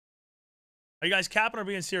Are you guys capping or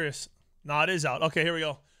being serious? No, it is out. Okay, here we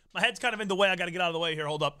go. My head's kind of in the way. I got to get out of the way here.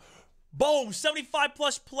 Hold up. Boom.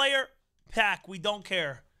 75-plus player pack. We don't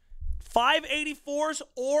care. 584s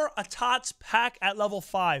or a TOTS pack at level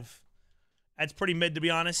 5. That's pretty mid, to be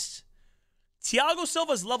honest. Thiago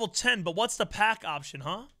Silva's level 10, but what's the pack option,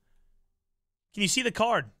 huh? Can you see the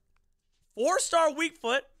card? 4-star weak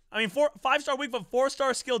foot. 5-star weak foot,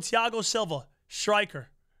 4-star skill Thiago Silva. Striker.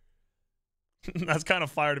 That's kind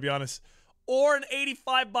of fire, to be honest. Or an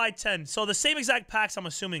 85 by 10. So the same exact packs, I'm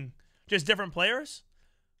assuming. Just different players?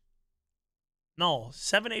 No.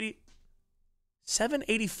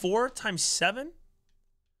 784 times 7?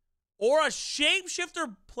 Or a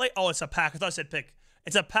shapeshifter play. Oh, it's a pack. I thought I said pick.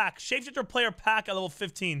 It's a pack. Shapeshifter player pack at level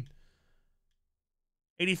 15.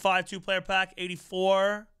 85 2-player pack.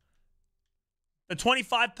 84. The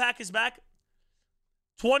 25 pack is back.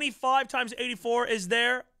 25 times 84 is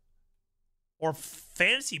there. Or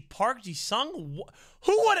Fantasy Park Ji-sung?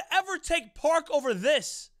 Who would ever take Park over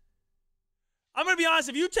this? I'm going to be honest.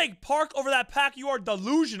 If you take Park over that pack, you are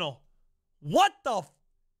delusional. What the?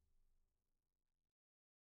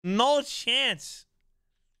 No chance.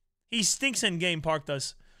 He stinks in game, Park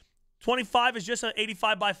does. 25 is just an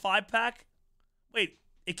 85 by 5 pack. Wait,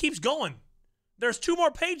 it keeps going. There's 2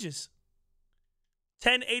 more pages.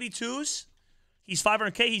 10 82s. He's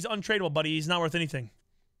 500K. He's untradeable, buddy. He's not worth anything.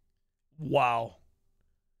 Wow.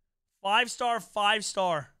 5-star,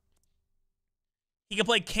 5-star. He can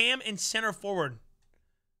play cam and center forward.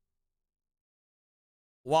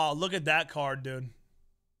 Wow, look at that card, dude.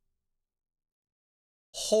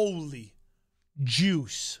 Holy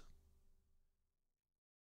juice.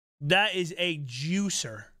 That is a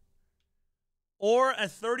juicer. Or a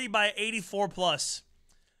 30 by 84 plus.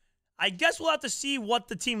 I guess we'll have to see what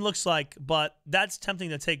the team looks like, but that's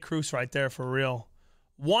tempting to take Cruz right there for real.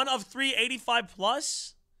 1 of 3 85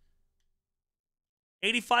 plus.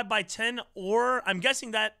 85 by 10, or I'm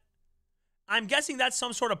guessing that's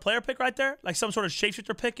some sort of player pick right there, like some sort of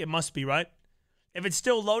shapeshifter pick. It must be, right? If it's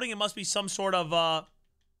still loading, it must be some sort of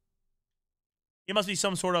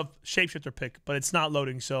shapeshifter pick, but it's not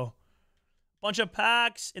loading, so bunch of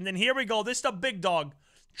packs, and then here we go. This is the big dog.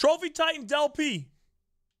 Trophy Titan Del P.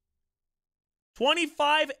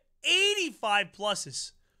 25 85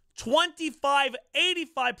 pluses. 25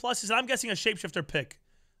 85 pluses, and I'm guessing a shapeshifter pick.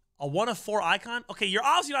 A 1 of 4 icon? Okay, you're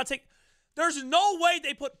obviously not taking... There's no way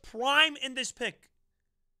they put Prime in this pick.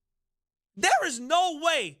 There is no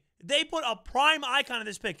way they put a Prime icon in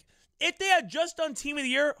this pick. If they had just done Team of the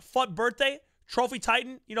Year, FUT Birthday, Trophy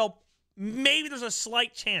Titan, you know, maybe there's a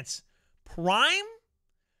slight chance. Prime?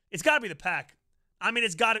 It's got to be the pack. I mean,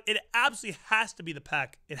 it absolutely has to be the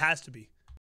pack. It has to be.